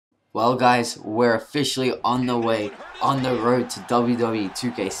Well guys, we're officially on the way, on the road to WWE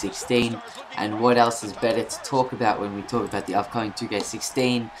 2K16, and what else is better to talk about when we talk about the upcoming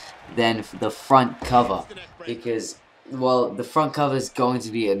 2K16 than the front cover, because, well, the front cover is going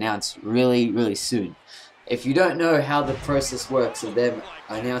to be announced really soon. If you don't know how the process works of them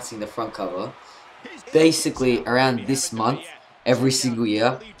announcing the front cover, basically around this month, every single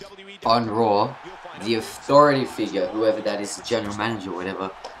year, on Raw, the authority figure, whoever that is, the general manager or whatever,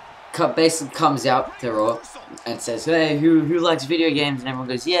 basically comes out to Raw and says, "Hey, who likes video games?" And everyone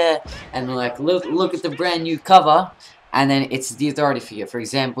goes, "Yeah." And they're like, look at the brand new cover, and then it's the authority figure. For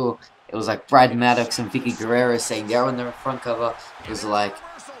example, it was like Brad Maddox and Vicky Guerrero saying they're on the front cover. It was like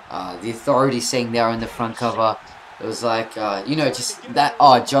the authority saying they're on the front cover. It was like you know, just that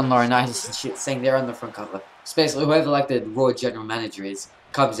John Laurinaitis and shit saying they're on the front cover. It's basically whoever like the Raw general manager is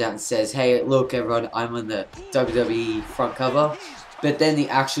comes out and says, "Hey, look everyone, I'm on the WWE front cover." But then the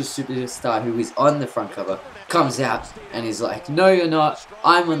actual superstar who is on the front cover comes out and is like, "No, you're not.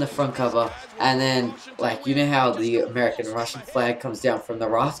 I'm on the front cover." And then, like, you know how the American Russian flag comes down from the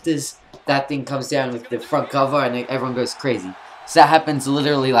rafters? That thing comes down with the front cover and everyone goes crazy. So that happens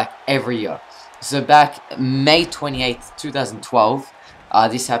literally like every year. So back May 28th, 2012,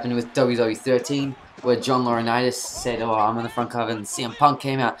 this happened with WWE 13, where John Laurinaitis said, "Oh, I'm on the front cover," and CM Punk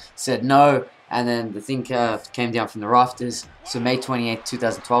came out, said no, and then the thing came down from the rafters. So May 28th,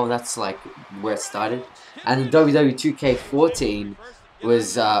 2012, that's like where it started. And the WWE 2K14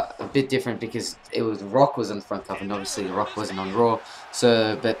 was a bit different because it was Rock was on the front cover, and obviously the Rock wasn't on Raw.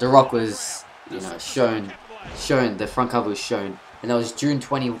 So, but the Rock was, you know, shown, the front cover was shown, and that was June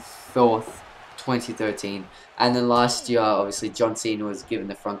 24th, 2013. And then last year, obviously, John Cena was given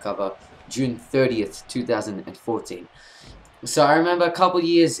the front cover, June 30th, 2014. So I remember a couple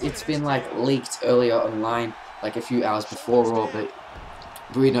years it's been like leaked earlier online, like a few hours before Raw, but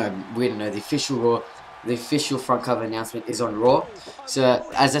we don't know the official Raw. The official front cover announcement is on Raw. So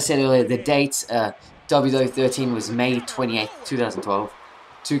as I said earlier, the date WWE 13 was May 28th, 2012.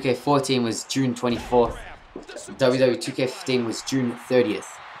 2K14 was June 24th. WWE 2K15 was June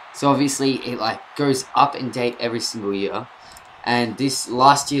 30th. So obviously it like goes up in date every single year, and this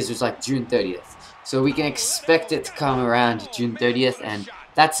last year's was like June 30th. So we can expect it to come around June 30th, and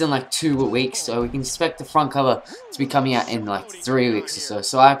that's in like 2 weeks. So we can expect the front cover to be coming out in like 3 weeks or so.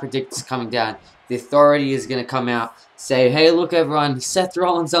 So I predict it's coming down. The authority is going to come out, say, "Hey, look everyone, Seth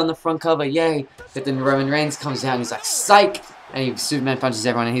Rollins on the front cover, yay." But then Roman Reigns comes out and he's like, "Psych!" And he Superman punches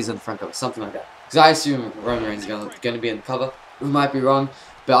everyone and he's on the front cover. Something like that. Because I assume Roman Reigns is going to be on the cover. We might be wrong,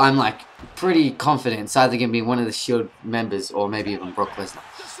 but I'm like pretty confident it's either going to be one of the Shield members or maybe even Brock Lesnar.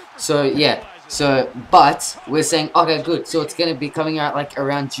 So yeah. But we're saying, okay, good. So it's going to be coming out like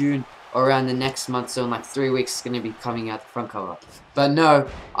around June or around the next month. So in like 3 weeks, it's going to be coming out the front cover. But no,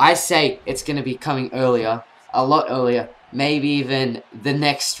 I say it's going to be coming earlier, a lot earlier, maybe even the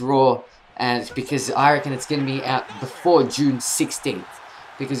next Raw. And because I reckon it's going to be out before June 16th.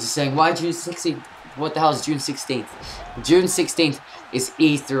 Because you're saying, why June 16th? What the hell is June 16th? June 16th is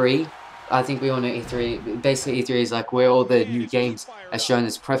E3. I think we all know E3. Basically, E3 is like where all the new games are shown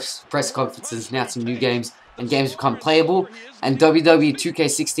as press conferences announcing new games, and games become playable. And WWE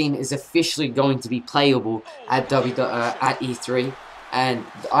 2K16 is officially going to be playable at E3. And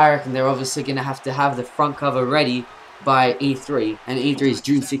I reckon they're obviously going to have the front cover ready by E3. And E3 is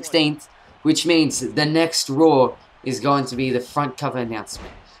June 16th, which means the next Raw is going to be the front cover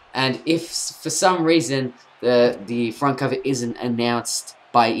announcement. And if for some reason the front cover isn't announced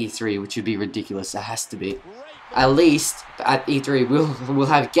by E3, which would be ridiculous, it has to be, at least at E3 we'll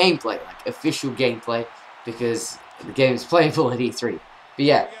have gameplay, like official gameplay, because the game is playable at E3. But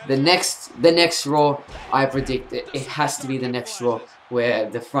yeah, the next Raw, I predict it has to be the next Raw where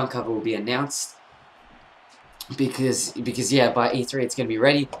the front cover will be announced, because yeah, by E3 it's going to be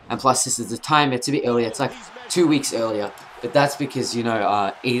ready, and plus this is the time, it's a bit earlier, it's like 2 weeks earlier. But that's because, you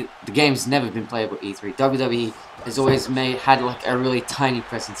know, the game's never been playable at E3. WWE has always had like a really tiny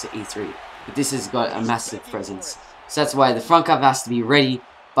presence at E3, but this has got a massive presence. So that's why the front cover has to be ready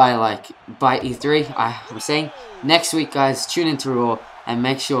by E3. I'm saying next week, guys, tune into Raw and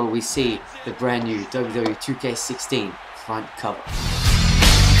make sure we see the brand new WWE 2K16 front cover.